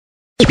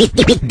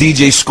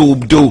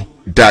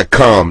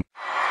DJScoobDoo.com.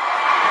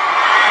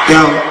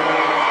 Yo,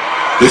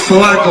 before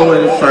I go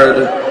any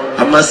further,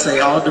 I must say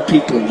all the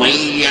people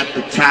way at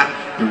the top,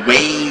 and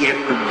way in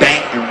the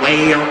back, and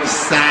way on the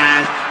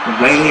side,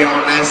 and way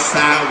on that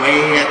side,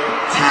 way at the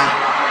top.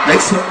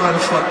 Make some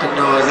motherfucking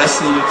noise. I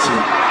see you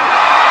too.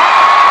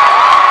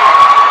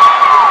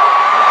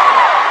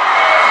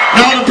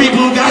 And all the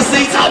people who got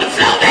seats on the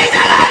floor,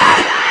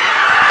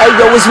 Hey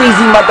yo, it's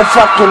Weezy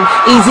motherfucking,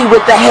 easy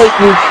with the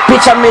hating.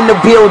 Bitch, I'm in the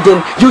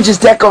building, you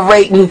just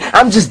decorating.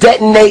 I'm just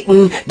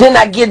detonating, then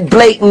I get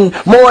blatant.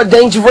 More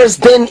dangerous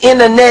than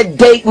internet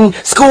dating.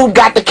 School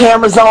got the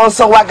cameras on,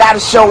 so I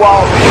gotta show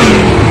off.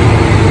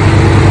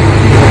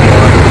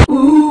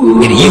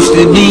 It used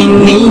to be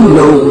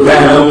Nino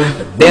round,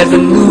 but there's a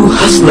new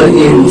hustler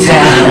in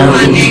town.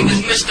 My name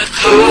is Mr.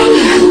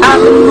 Carl. I've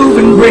been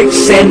moving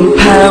bricks and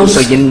pounds, so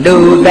you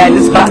know that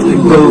it's about to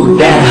go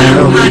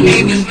down. My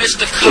name is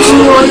Mr. Carl.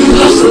 To all you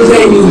hustlers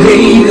and you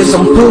haters,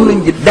 I'm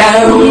pulling you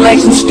down like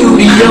some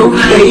studio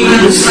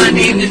haters. My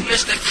name is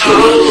Mr.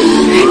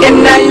 Carl.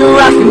 And now you're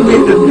rocking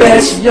with the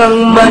best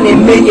young money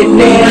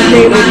millionaire.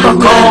 Name is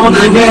fuck all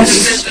the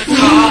rest.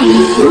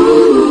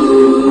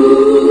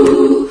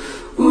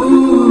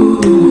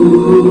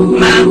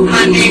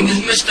 My name is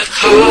Mr.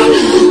 Carl.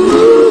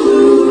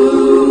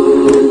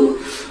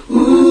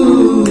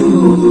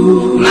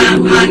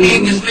 My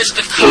name is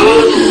Mr.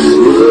 Carl.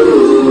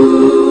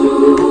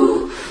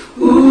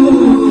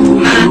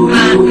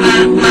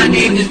 My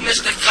name is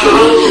Mr.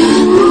 Carl.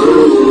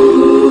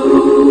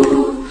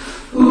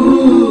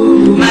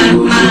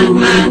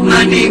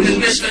 My name is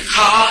Mr.